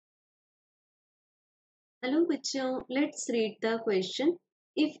Hello बच्चों, let's read the question.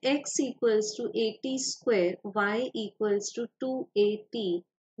 If x equals to 80 square, y equals to 280,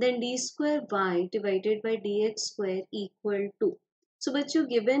 then d square y divided by dx square equal to. सो बच्चों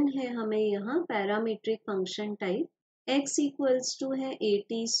given है हमें यहाँ parametric function type x equals to है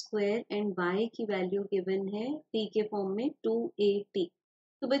 80 square and y की value given है t के form में 280.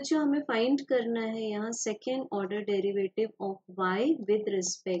 तो बच्चों हमें फाइंड करना है यहाँ second order derivative of y with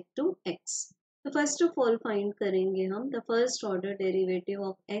respect to x. तो फर्स्ट ऑफ ऑल फाइंड करेंगे हम the first order derivative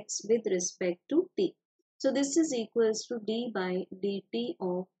of x with respect to t. So this is equals to d by D T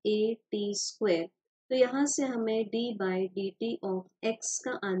of A T square. तो यहाँ से हमें d by D T of x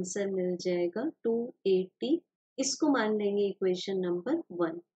का answer मिल जाएगा 280. इसको मान लेंगे इक्वेशन नंबर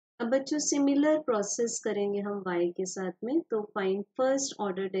 1. अब बच्चों सिमिलर प्रोसेस करेंगे हम y के साथ में. तो find first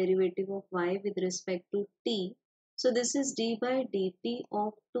order derivative of y with respect to t. So this is d by dt of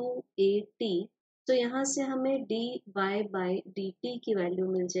 2at. तो यहाँ से हमें dy by dt की वैल्यू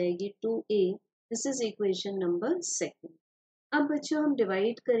मिल जाएगी 2a. This is equation number second. अब बच्चों हम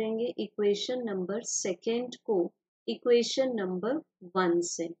डिवाइड करेंगे इक्वेशन नंबर सेकेंड को इक्वेशन नंबर 1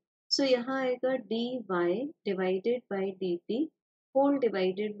 से. सो यहाँ आएगा dy divided by dt whole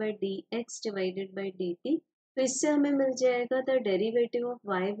divided by dx divided by dt. तो इससे हमें मिल जाएगा the derivative of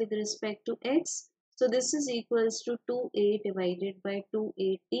y with respect to x. So this is equals to 2a divided by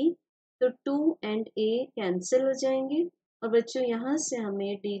 2at. तो 2 and a cancel हो जाएंगे और बच्चों यहाँ से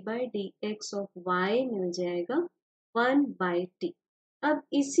हमें d by dx of y मिल जाएगा 1 by t. अब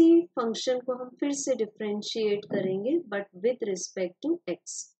इसी फंक्शन को हम फिर से डिफरेंशिएट करेंगे but with respect to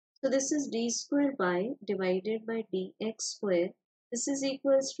x. So this is d square y divided by dx square. This is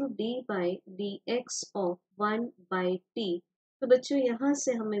equals to d by dx of 1 by t. तो बच्चों यहाँ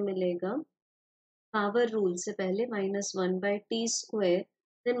से हमें मिलेगा पावर रूल से पहले -1 by T square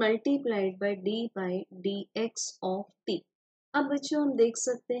then multiplied by D by D x of T. अब बच्चों हम देख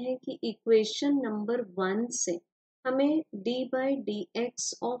सकते हैं कि इक्वेशन नंबर 1 से हमें D by D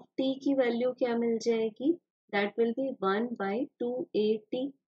x of T की वैल्यू क्या मिल जाएगी. That will be 1 by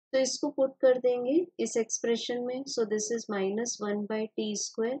 2at. तो इसको पुट कर देंगे इस एक्सप्रेशन में. So this is -1 by T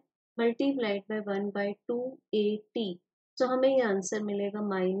square multiplied by 1 by 2at. तो हमें ये आंसर मिलेगा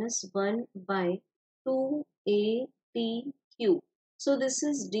 -1 by 2atq. So this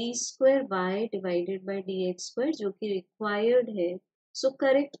is d square y divided by dx square जो कि required है. So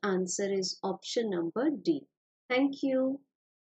correct answer is option number D. Thank you.